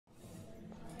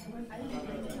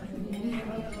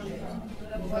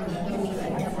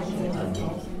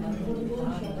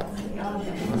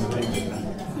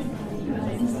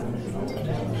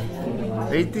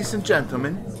Ladies and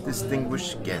gentlemen,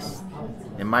 distinguished guests,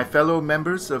 and my fellow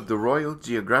members of the Royal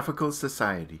Geographical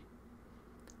Society,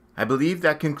 I believe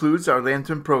that concludes our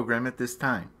lantern program at this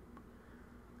time.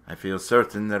 I feel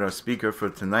certain that our speaker for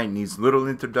tonight needs little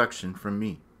introduction from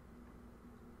me.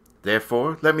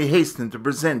 Therefore, let me hasten to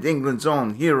present England's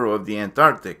own hero of the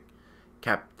Antarctic,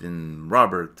 Captain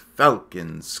Robert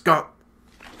Falcon Scott.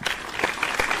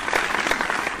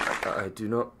 I do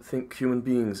not think human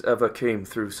beings ever came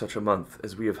through such a month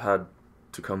as we have had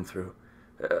to come through.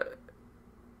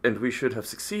 And we should have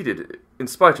succeeded, in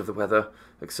spite of the weather,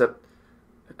 except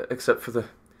for the...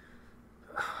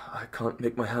 I can't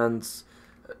make my hands...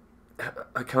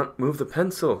 I can't move the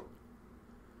pencil.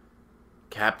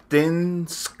 Captain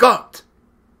Scott!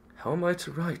 How am I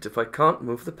to write if I can't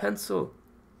move the pencil?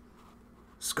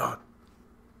 Scott,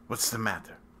 what's the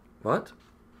matter? What?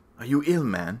 Are you ill,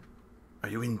 man? Are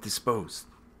you indisposed?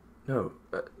 No,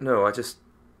 I just...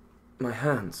 my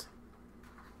hands.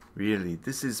 Really,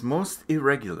 this is most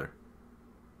irregular.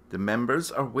 The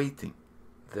members are waiting.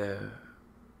 They're...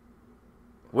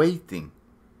 waiting.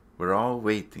 We're all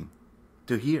waiting.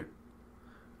 To hear.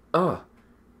 Ah.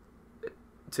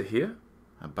 To hear?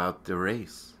 About the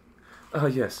race. Ah,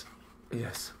 yes.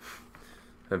 Yes.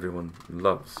 Everyone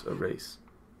loves a race.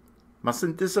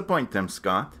 Mustn't disappoint them,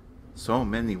 Scott. So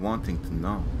many wanting to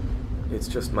know. It's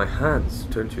just my hands,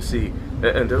 don't you see?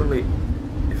 And only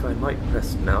if I might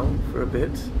rest now for a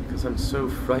bit, because I'm so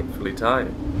frightfully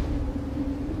tired.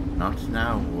 Not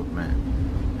now, old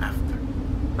man. After.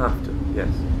 After, yes.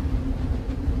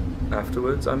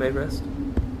 Afterwards I may rest?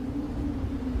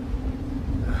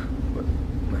 But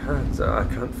my hands, I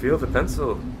can't feel the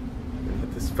pencil. And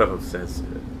yet this fellow says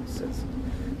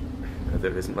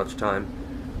there isn't much time.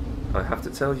 I have to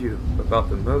tell you about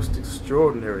the most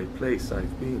extraordinary place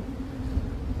I've been.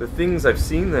 The things I've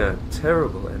seen there,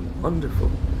 terrible and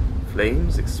wonderful.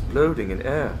 Flames exploding in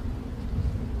air.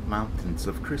 Mountains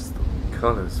of crystal.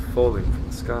 Colors falling from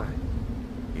the sky.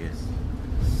 Yes.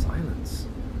 Silence,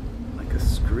 like a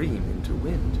scream into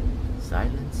wind.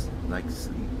 Silence like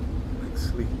sleep. Like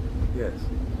sleep, yes.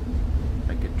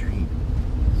 Like a dream.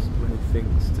 So many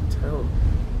things to tell,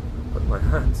 but my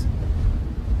hands...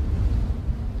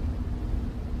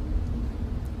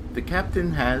 The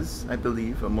captain has, I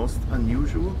believe, a most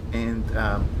unusual and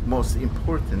most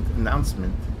important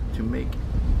announcement to make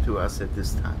to us at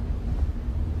this time.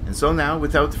 And so now,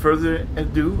 without further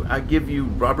ado, I give you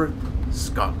Robert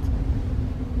Scott.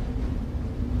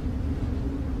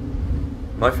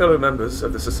 My fellow members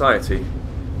of the Society,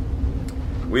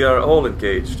 we are all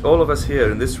engaged, all of us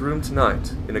here in this room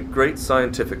tonight, in a great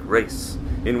scientific race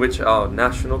in which our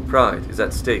national pride is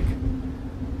at stake.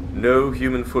 No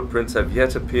human footprints have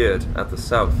yet appeared at the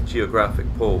South Geographic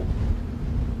Pole.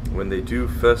 When they do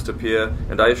first appear,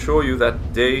 and I assure you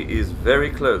that day is very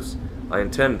close, I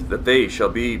intend that they shall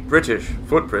be British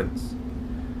footprints.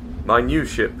 My new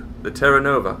ship, the Terra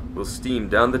Nova, will steam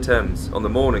down the Thames on the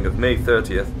morning of May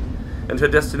 30th, and her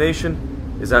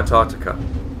destination is Antarctica.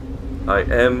 I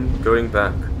am going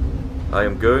back. I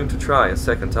am going to try a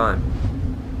second time.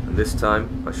 And this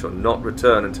time I shall not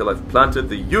return until I've planted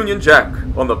the Union Jack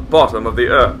on the bottom of the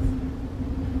earth.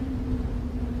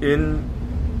 In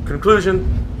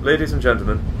conclusion, ladies and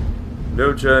gentlemen,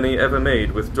 no journey ever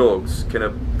made with dogs can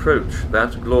approach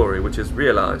that glory which is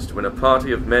realized when a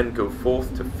party of men go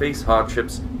forth to face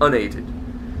hardships unaided,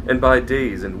 and by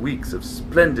days and weeks of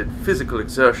splendid physical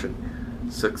exertion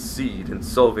succeed in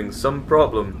solving some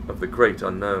problem of the great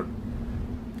unknown.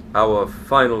 Our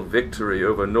final victory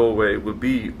over Norway will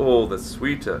be all the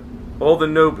sweeter, all the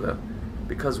nobler,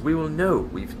 because we will know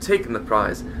we've taken the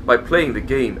prize by playing the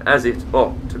game as it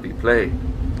ought to be played.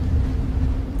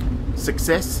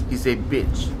 Success is a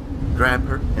bitch. Grab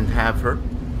her and have her,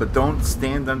 but don't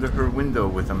stand under her window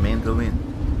with a mandolin.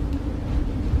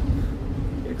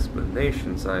 The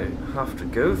explanations I have to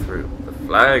go through, the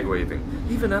flag waving,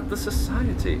 even at the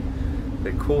Society.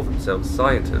 They call themselves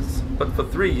scientists, but for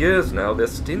 3 years now their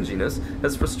stinginess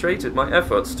has frustrated my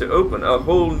efforts to open a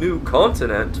whole new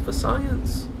continent for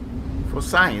science. For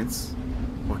science?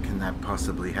 What can that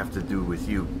possibly have to do with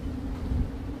you?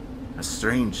 A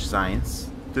strange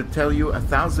science. To tell you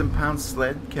 1,000-pound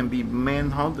sled can be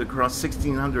man-hauled across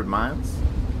 1,600 miles?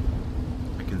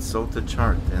 I consult a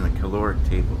chart and a caloric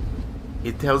table.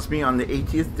 It tells me on the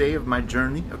 80th day of my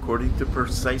journey, according to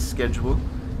precise schedule,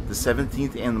 the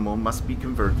 17th animal must be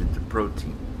converted to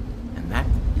protein. And that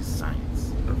is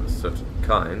science. Of a certain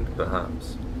kind,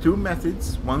 perhaps. 2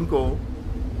 methods, 1 goal.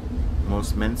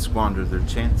 Most men squander their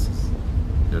chances.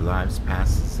 Their lives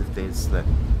pass as if they had slept,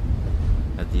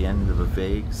 at the end of a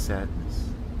vague sadness.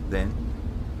 Then,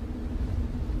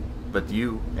 but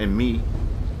you and me,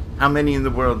 how many in the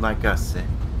world like us, then?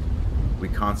 We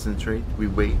concentrate, we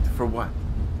wait, for what?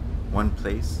 One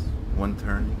place, one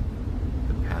turning,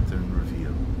 the pattern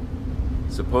revealed.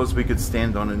 Suppose we could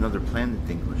stand on another planet,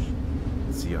 English,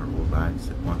 and see our whole lives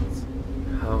at once.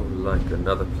 How like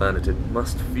another planet it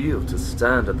must feel to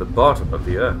stand at the bottom of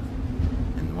the Earth.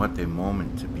 And what a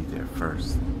moment to be there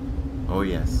first. Oh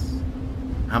yes.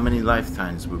 How many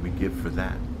lifetimes would we give for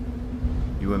that?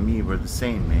 You and me were the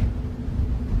same, eh?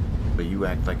 But you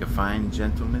act like a fine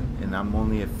gentleman, and I'm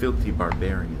only a filthy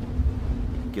barbarian,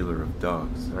 killer of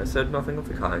dogs. I said nothing of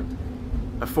the kind.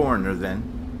 A foreigner,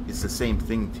 then, is the same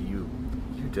thing to you.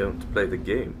 You don't play the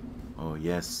game. Oh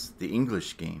yes, the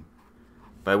English game.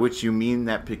 By which you mean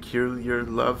that peculiar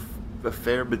love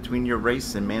affair between your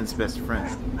race and man's best friend.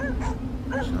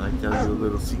 Shall I tell you a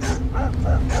little secret?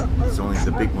 It's only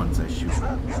the big ones I shoot.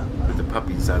 For the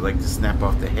puppies, I like to snap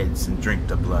off the heads and drink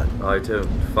the blood. I don't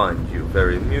find you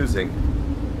very amusing.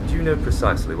 Do you know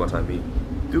precisely what I mean?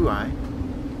 Do I?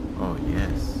 Oh,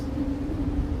 yes.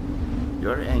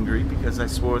 You're angry because I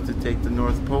swore to take the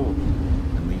North Pole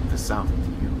and leave the South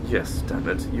to you. Yes, damn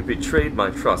it. You betrayed my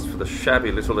trust for the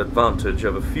shabby little advantage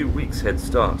of a few weeks' head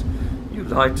start. You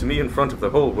lied to me in front of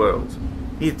the whole world.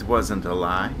 It wasn't a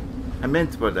lie. I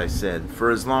meant what I said, for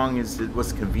as long as it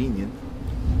was convenient.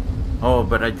 Oh,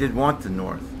 but I did want the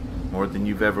North, more than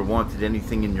you've ever wanted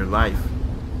anything in your life.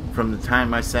 From the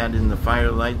time I sat in the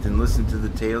firelight and listened to the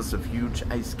tales of huge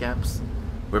ice caps,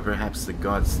 where perhaps the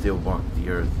gods still walked the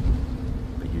earth.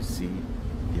 But you see,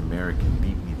 the American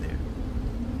beat me there.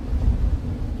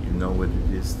 You know what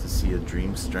it is to see a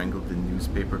dream strangled in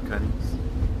newspaper cuttings?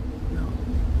 No.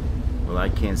 Well, I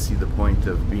can't see the point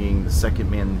of being the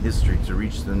second man in history to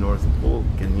reach the North Pole,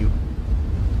 can you?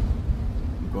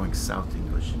 I'm going south,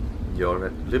 English. You're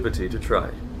at liberty to try.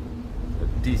 A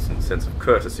decent sense of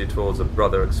courtesy towards a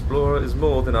brother explorer is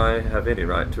more than I have any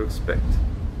right to expect.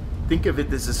 Think of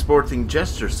it as a sporting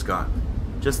gesture, Scott.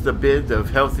 Just a bit of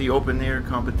healthy open-air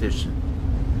competition.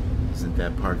 Isn't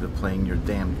that part of playing your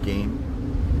damned game?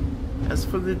 As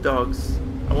for the dogs,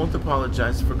 I won't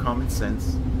apologize for common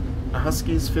sense. A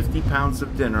husky is 50 pounds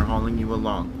of dinner hauling you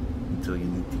along until you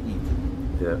need to eat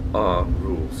it. There are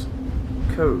rules,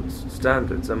 codes,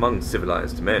 standards among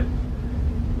civilized men.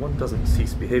 One doesn't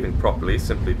cease behaving properly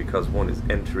simply because one is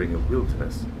entering a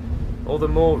wilderness. All the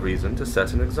more reason to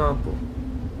set an example.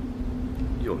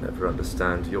 You'll never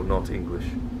understand. You're not English.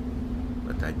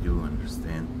 But I do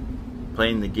understand.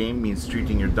 Playing the game means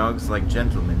treating your dogs like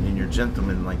gentlemen and your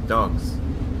gentlemen like dogs.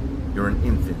 You're an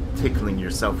infant tickling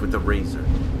yourself with a razor.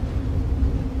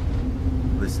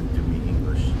 Listen to me,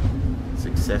 English.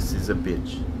 Success is a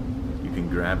bitch. You can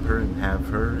grab her and have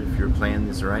her if your plan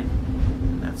is right,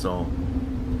 and that's all.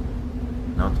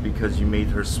 Not because you made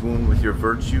her swoon with your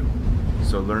virtue,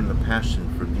 so learn the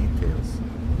passion for details.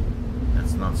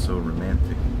 That's not so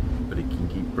romantic, but it can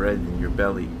keep bread in your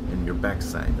belly and your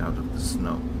backside out of the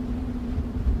snow.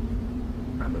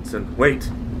 Amundsen, wait!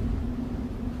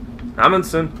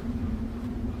 Amundsen!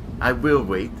 I will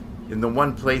wait, in the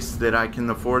one place that I can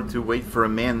afford to wait for a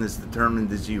man as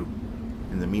determined as you.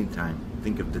 In the meantime,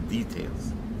 think of the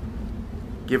details.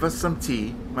 Give us some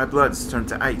tea, my blood's turned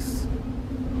to ice.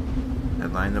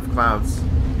 That line of clouds,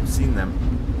 you've seen them.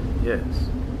 Yes.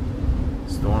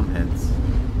 Storm heads.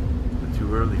 But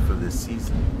too early for this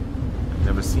season. I've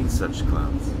never seen such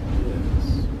clouds.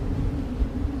 Yes.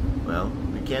 Well,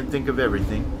 we can't think of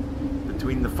everything.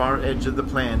 Between the far edge of the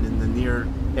plan and the near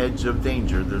edge of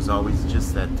danger, there's always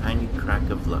just that tiny crack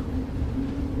of luck.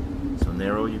 So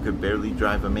narrow you could barely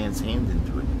drive a man's hand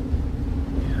into it.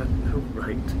 He had no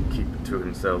right to keep it to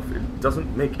himself. It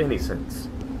doesn't make any sense.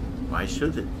 Why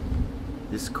should it?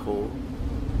 This cold,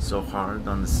 so hard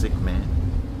on the sick man,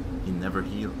 he never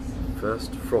heals.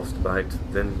 First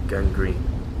frostbite, then gangrene.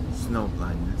 Snow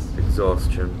blindness,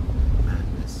 Exhaustion.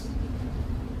 madness.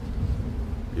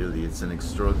 Really, it's an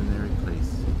extraordinary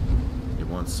place. It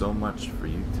wants so much for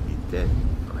you to be dead.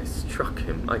 I struck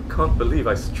him. I can't believe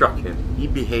I struck him. He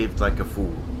behaved like a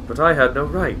fool. But I had no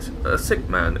right. A sick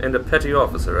man, and a petty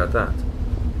officer at that.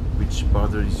 Which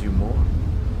bothers you more?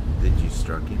 That you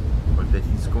struck him, or that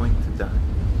he's going to die?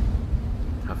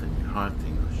 Toughen your heart,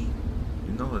 English.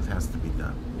 You know it has to be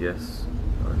done. Yes,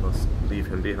 I must leave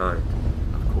him behind.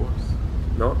 Of course.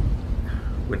 Not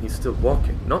when he's still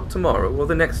walking. Not tomorrow or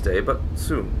the next day, but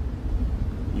soon.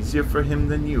 Easier for him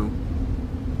than you.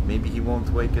 Maybe he won't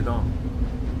wake at all.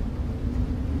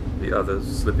 The others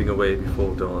slipping away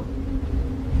before dawn.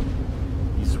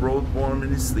 He's rolled warm in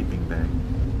his sleeping bag.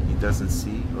 He doesn't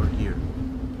see or hear.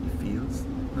 He feels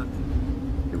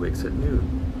nothing. He wakes at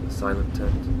noon, the silent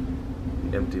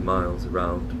tent, the empty miles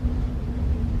around.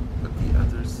 But the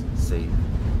others saved.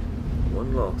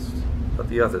 One lost, but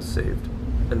the others saved.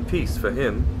 And peace for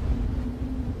him.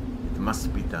 It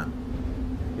must be done.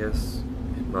 Yes,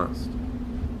 it must.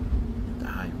 And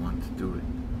I want to do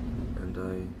it. And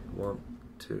I want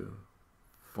to.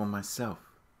 For myself.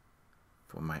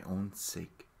 For my own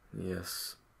sake.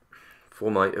 Yes,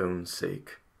 for my own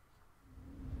sake.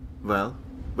 Well,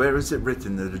 where is it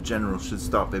written that a general should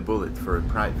stop a bullet for a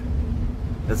private?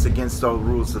 That's against all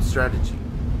rules of strategy.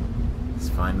 It's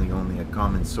finally only a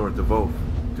common sort of oath,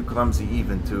 too clumsy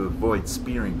even to avoid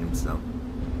spearing himself.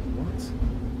 What?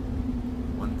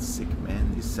 One sick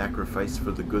man is sacrificed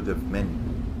for the good of many.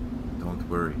 Don't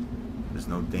worry, there's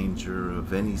no danger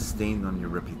of any stain on your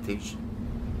reputation.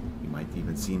 You might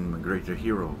even seem a greater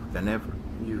hero than ever.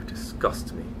 You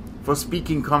disgust me. For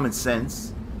speaking common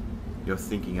sense, you're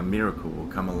thinking a miracle will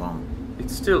come along.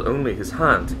 It's still only his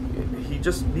hand. He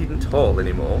just needn't haul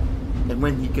anymore. And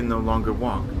when he can no longer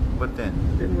walk, what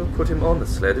then? Then we'll put him on the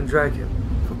sled and drag him.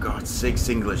 For God's sakes,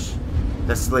 English.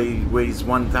 That sleigh weighs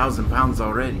 1,000 pounds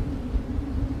already.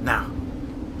 Now,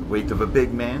 the weight of a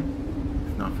big man?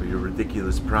 If not for your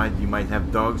ridiculous pride, you might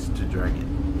have dogs to drag it,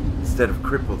 instead of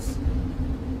cripples.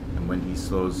 And when he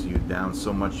slows you down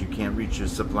so much you can't reach your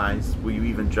supplies, will you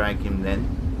even drag him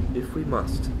then? If we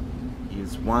must. He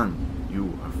is one.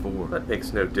 You are four. That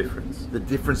makes no difference. The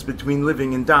difference between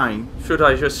living and dying? Should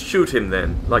I just shoot him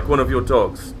then, like one of your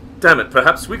dogs? Damn it,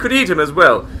 perhaps we could eat him as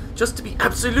well, just to be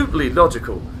absolutely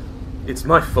logical. It's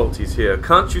my fault he's here.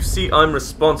 Can't you see I'm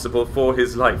responsible for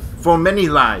his life? For many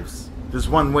lives. There's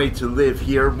one way to live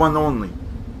here, one only.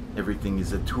 Everything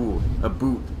is a tool, a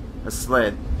boot, a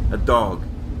sled, a dog,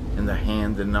 and a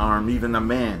hand, an arm, even a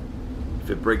man. If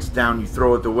it breaks down, you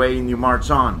throw it away and you march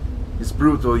on. It's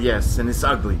brutal, yes, and it's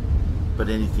ugly. But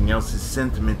anything else is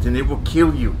sentiment, and it will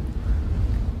kill you.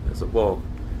 There's a wall.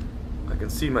 I can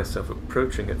see myself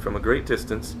approaching it from a great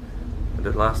distance, and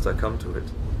at last I come to it.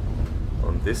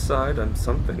 On this side, I'm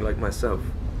something like myself.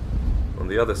 On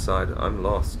the other side, I'm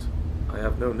lost. I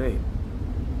have no name.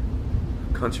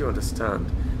 Can't you understand?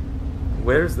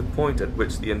 Where is the point at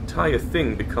which the entire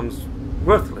thing becomes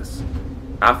worthless?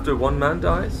 After one man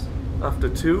dies? After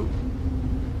two?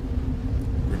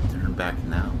 Then turn back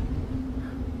now.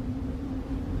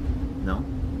 No?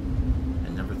 I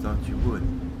never thought you would.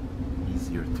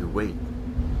 Easier to wait.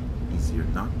 Easier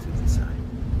not to decide.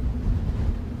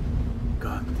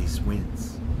 God, these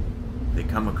winds. They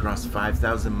come across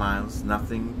 5,000 miles,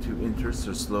 nothing to interest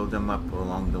or slow them up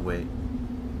along the way,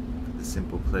 for the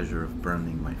simple pleasure of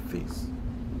burning my face.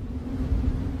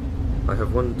 I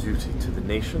have one duty to the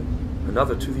nation,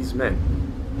 another to these men.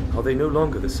 Are they no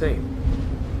longer the same?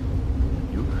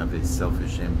 You have a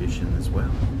selfish ambition as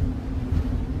well.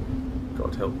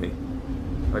 God help me.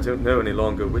 I don't know any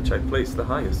longer which I place the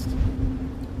highest.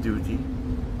 Duty,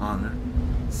 honor,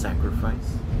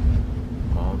 sacrifice,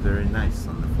 all very nice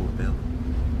on the full bill.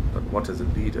 But what is a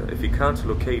leader if he can't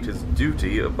locate his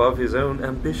duty above his own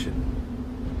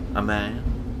ambition? A man,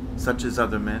 such as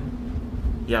other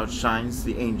men, he outshines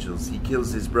the angels. He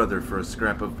kills his brother for a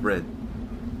scrap of bread.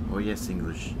 Oh yes,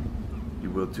 English, you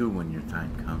will too when your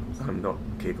time comes. I'm not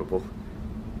capable.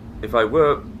 If I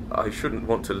were, I shouldn't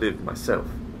want to live myself.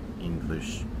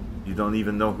 English, you don't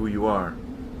even know who you are.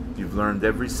 You've learned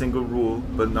every single rule,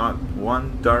 but not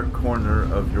one dark corner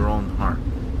of your own heart.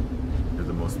 You're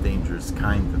the most dangerous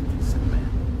kind of decent man.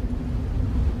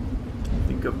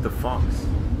 Think of the fox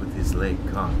with his leg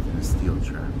caught in a steel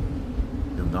trap.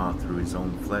 He'll gnaw through his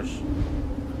own flesh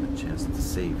for the chance to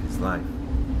save his life.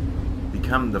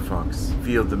 Become the fox,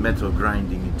 feel the metal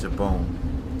grinding into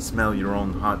bone, smell your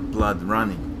own hot blood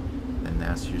running, and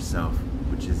ask yourself,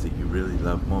 which is it you really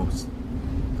love most,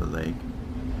 the leg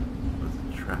or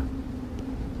the trap?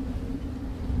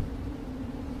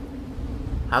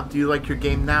 How do you like your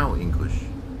game now, English?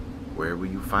 Where will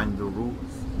you find the rules?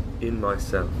 In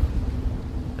myself.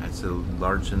 That's a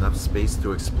large enough space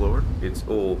to explore? It's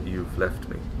all you've left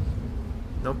me.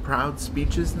 No proud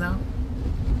speeches now?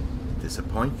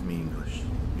 Disappoint me, English.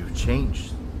 You've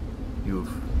changed.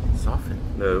 You've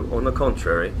softened. No, on the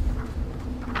contrary.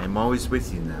 I'm always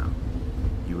with you now.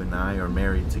 You and I are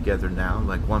married together now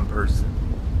like one person.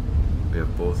 We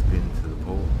have both been to the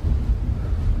pole.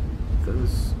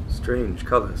 Those strange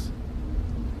colors.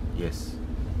 Yes.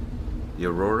 The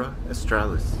Aurora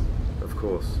Australis. Of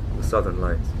course, the southern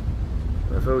lights.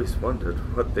 I've always wondered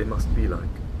what they must be like.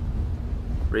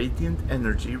 Radiant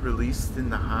energy released in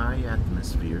the high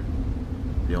atmosphere.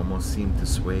 They almost seem to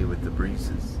sway with the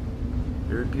breezes.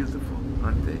 Very beautiful,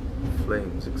 aren't they?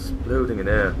 Flames exploding in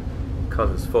air,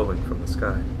 colors falling from the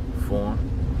sky. Form,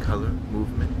 color,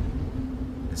 movement.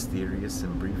 Mysterious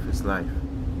and brief as life.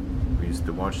 We used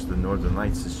to watch the Northern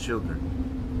Lights as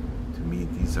children. To me,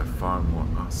 these are far more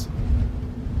awesome.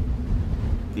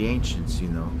 The ancients, you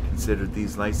know, considered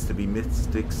these lights to be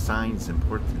mystic signs and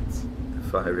portents. The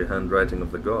fiery handwriting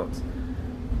of the gods.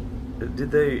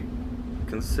 Did they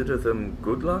consider them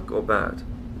good luck or bad?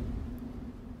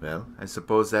 Well, I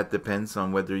suppose that depends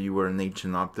on whether you were an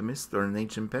ancient optimist or an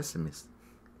ancient pessimist.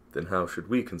 Then how should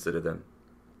we consider them?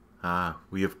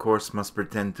 We of course must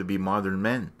pretend to be modern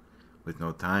men, with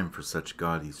no time for such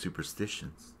gaudy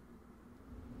superstitions.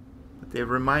 But they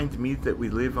remind me that we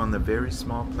live on a very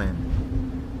small planet.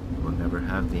 We'll never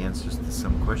have the answers to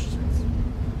some questions.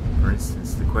 For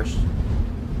instance, the question,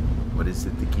 what is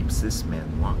it that keeps this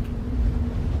man walking?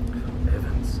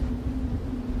 Evans.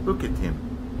 Look at him.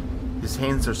 His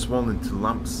hands are swollen to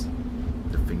lumps.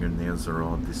 The fingernails are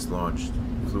all dislodged.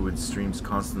 Fluid streams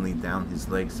constantly down his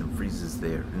legs and freezes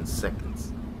there in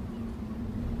seconds.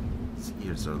 His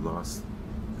ears are lost.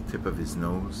 The tip of his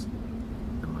nose.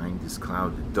 The mind is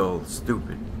clouded, dull,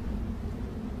 stupid.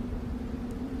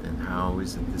 Then how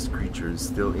is it this creature is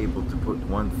still able to put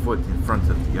one foot in front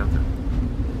of the other?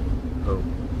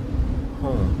 Home.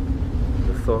 Home.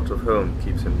 The thought of home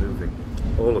keeps him moving.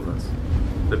 All of us.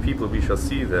 The people we shall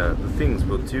see there, the things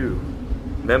we'll do.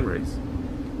 Memories.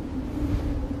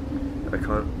 I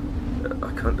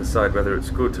can't decide whether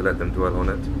it's good to let them dwell on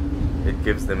it. It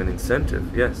gives them an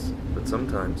incentive, yes, but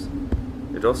sometimes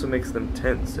it also makes them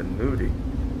tense and moody.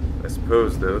 I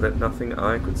suppose, though, that nothing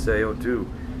I could say or do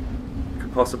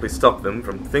could possibly stop them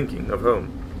from thinking of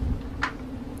home.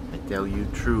 I tell you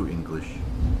true English.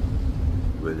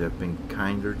 It would have been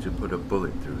kinder to put a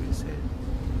bullet through his head.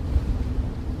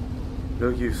 No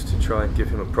use to try and give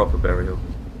him a proper burial.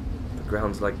 The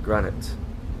ground's like granite.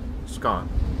 Scott.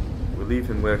 We'll leave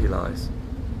him where he lies.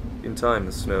 In time,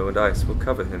 the snow and ice will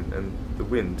cover him, and the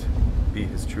wind be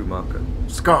his true marker.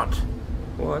 Scott!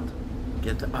 What?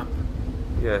 Get up.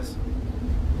 Yes.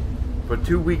 For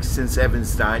 2 weeks since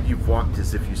Evans died, you've walked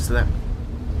as if you slept.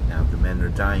 Now the men are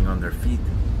dying on their feet.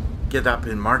 Get up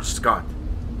and march, Scott.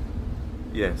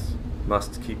 Yes.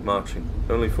 Must keep marching.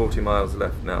 Only 40 miles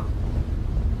left now.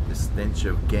 The stench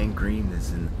of gangrene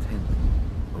is in the tent.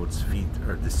 Oates' feet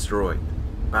are destroyed.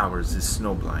 Bowers is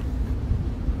snowblind.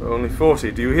 Only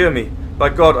 40, do you hear me? By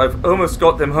God, I've almost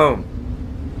got them home.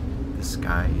 The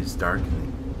sky is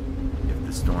darkening. If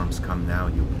the storms come now,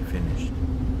 you'll be finished.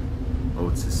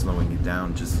 Oates is slowing you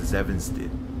down just as Evans did.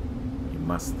 You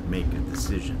must make a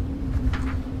decision.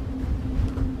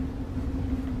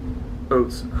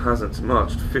 Oates hasn't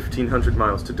marched 1,500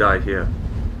 miles to die here.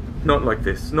 Not like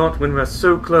this. Not when we're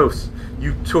so close.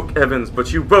 You took Evans,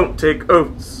 but you won't take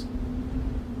Oates.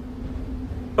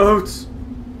 Oates!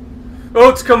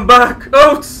 Oates, come back!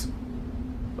 Oates!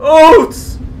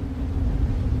 Oates!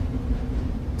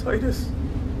 Titus.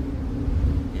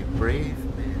 A brave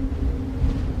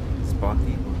man. His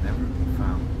body will never be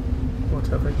found. What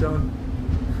have I done?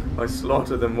 I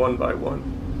slaughter them one by one.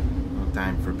 No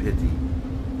time for pity.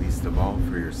 Least of all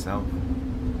for yourself.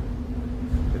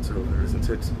 It's over, isn't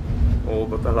it? All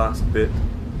but the last bit.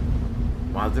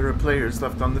 While there are players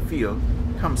left on the field,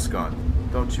 come, Scott.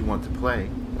 Don't you want to play?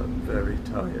 I'm very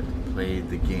tired. Play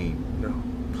the game.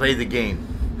 No. Play the game.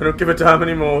 I don't give a damn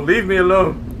anymore. Leave me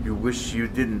alone. You wish you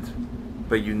didn't,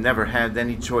 but you never had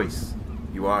any choice.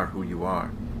 You are who you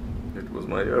are. It was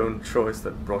my own choice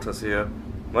that brought us here.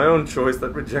 My own choice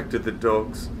that rejected the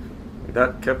dogs.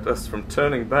 That kept us from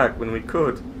turning back when we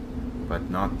could. But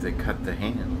not to cut the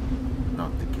hand.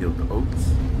 Not to kill the Oates.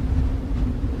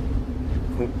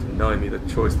 You won't deny me the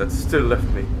choice that's still left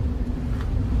me.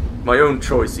 My own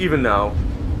choice, even now.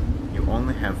 You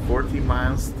only have 40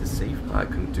 miles to safety. I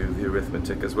can do the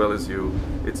arithmetic as well as you.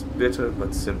 It's bitter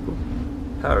but simple.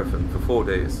 Paraffin for 4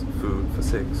 days, food for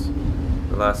 6.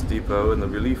 The last depot and the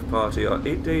relief party are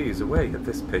 8 days away at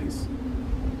this pace.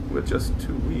 We're just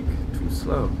too weak, too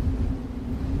slow.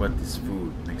 What is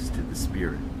food next to the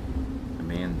spirit? A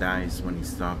man dies when he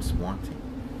stops wanting.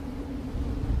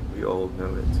 We all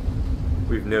know it.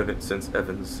 We've known it since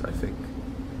Evans, I think.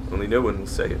 Only no one will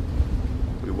say it.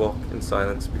 We walk in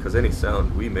silence because any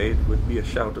sound we made would be a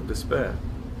shout of despair.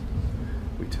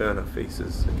 We turn our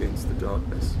faces against the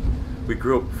darkness. We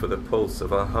grope for the pulse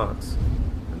of our hearts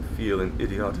and feel an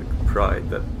idiotic pride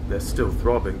that they're still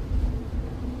throbbing.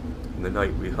 In the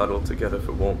night we huddle together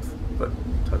for warmth, but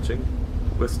touching,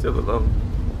 we're still alone.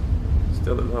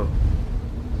 Still alone.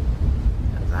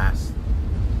 At last,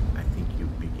 I think you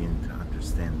begin to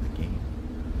understand the game.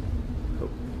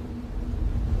 Help me.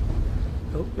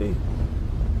 Help me.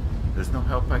 There's no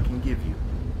help I can give you.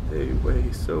 They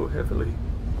weigh so heavily,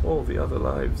 all the other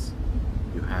lives.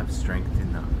 You have strength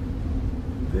enough.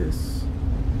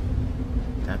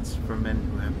 That's for men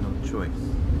who have no choice.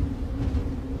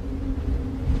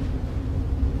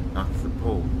 Not the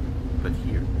pole, but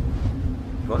here.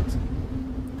 What?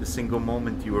 The single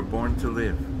moment you were born to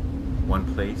live.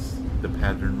 One place, the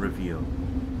pattern revealed.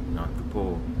 Not the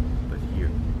pole, but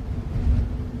here.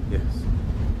 Yes.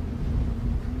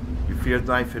 You feared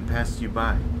life had passed you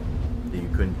by, that you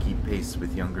couldn't keep pace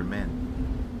with younger men.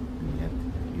 And yet,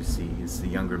 you see, it's the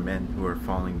younger men who are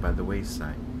falling by the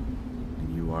wayside,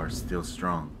 and you are still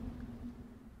strong.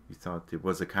 You thought it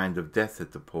was a kind of death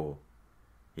at the pole,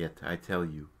 yet I tell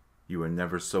you, you are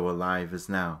never so alive as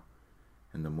now,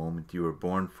 and the moment you were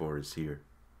born for is here.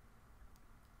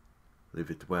 Live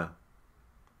it well.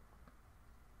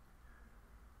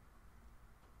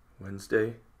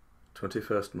 Wednesday,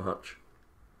 21st March,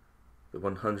 the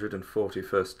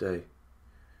 141st day.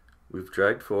 We've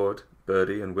dragged forward,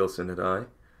 Birdie and Wilson and I.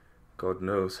 God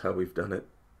knows how we've done it.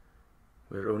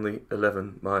 We're only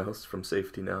 11 miles from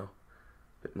safety now.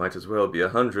 It might as well be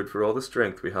 100 for all the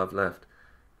strength we have left.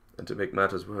 And to make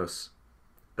matters worse,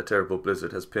 a terrible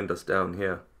blizzard has pinned us down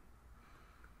here.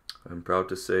 I'm proud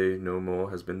to say no more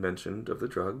has been mentioned of the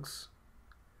drugs.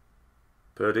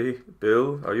 Birdie,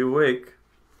 Bill, are you awake?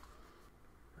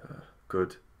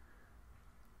 Good.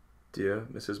 Dear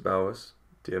Mrs. Bowers,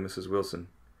 dear Mrs. Wilson,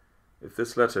 if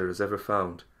this letter is ever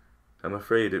found, I'm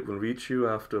afraid it will reach you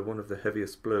after one of the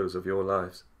heaviest blows of your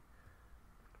lives.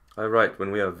 I write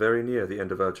when we are very near the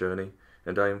end of our journey,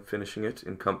 and I am finishing it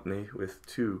in company with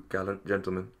 2 gallant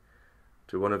gentlemen,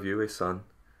 to one of you a son,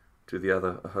 to the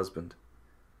other a husband.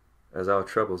 As our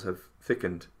troubles have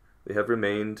thickened, they have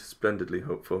remained splendidly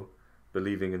hopeful,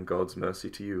 believing in God's mercy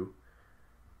to you.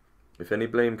 If any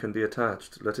blame can be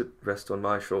attached, let it rest on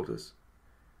my shoulders.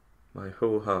 My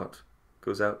whole heart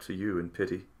goes out to you in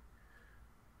pity.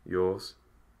 Yours,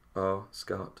 R.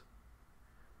 Scott.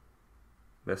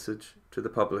 Message to the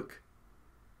public.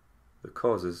 The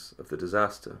causes of the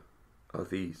disaster are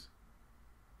these.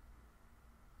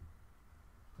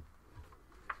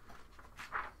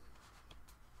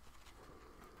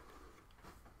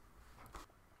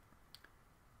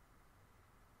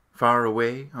 Far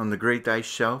away on the great ice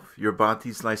shelf, your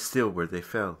bodies lie still where they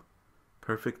fell,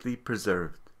 perfectly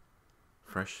preserved,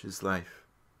 fresh as life,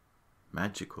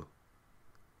 magical.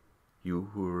 You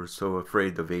who are so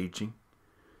afraid of aging,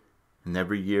 and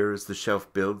every year as the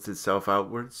shelf builds itself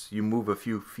outwards, you move a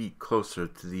few feet closer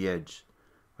to the edge,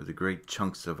 where the great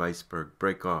chunks of iceberg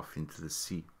break off into the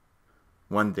sea.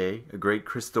 One day, a great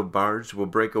crystal barge will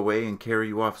break away and carry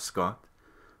you off, Scott,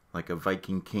 like a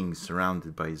Viking king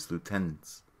surrounded by his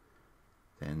lieutenants.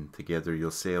 Then together you'll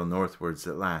sail northwards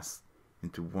at last,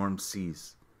 into warm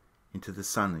seas, into the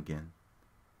sun again,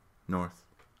 north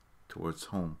towards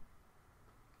home.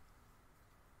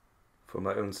 For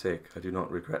my own sake, I do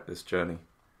not regret this journey.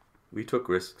 We took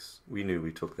risks, we knew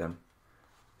we took them.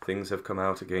 Things have come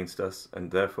out against us,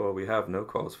 and therefore we have no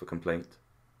cause for complaint.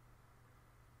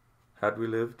 Had we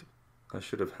lived, I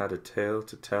should have had a tale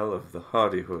to tell of the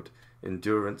hardihood,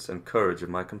 endurance, and courage of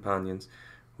my companions,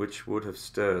 which would have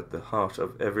stirred the heart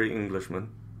of every Englishman.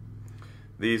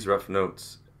 These rough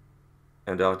notes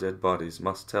and our dead bodies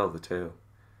must tell the tale.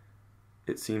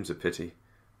 It seems a pity,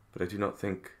 but I do not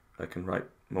think I can write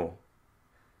more.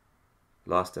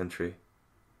 Last entry.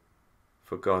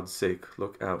 For God's sake,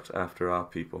 look out after our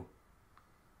people.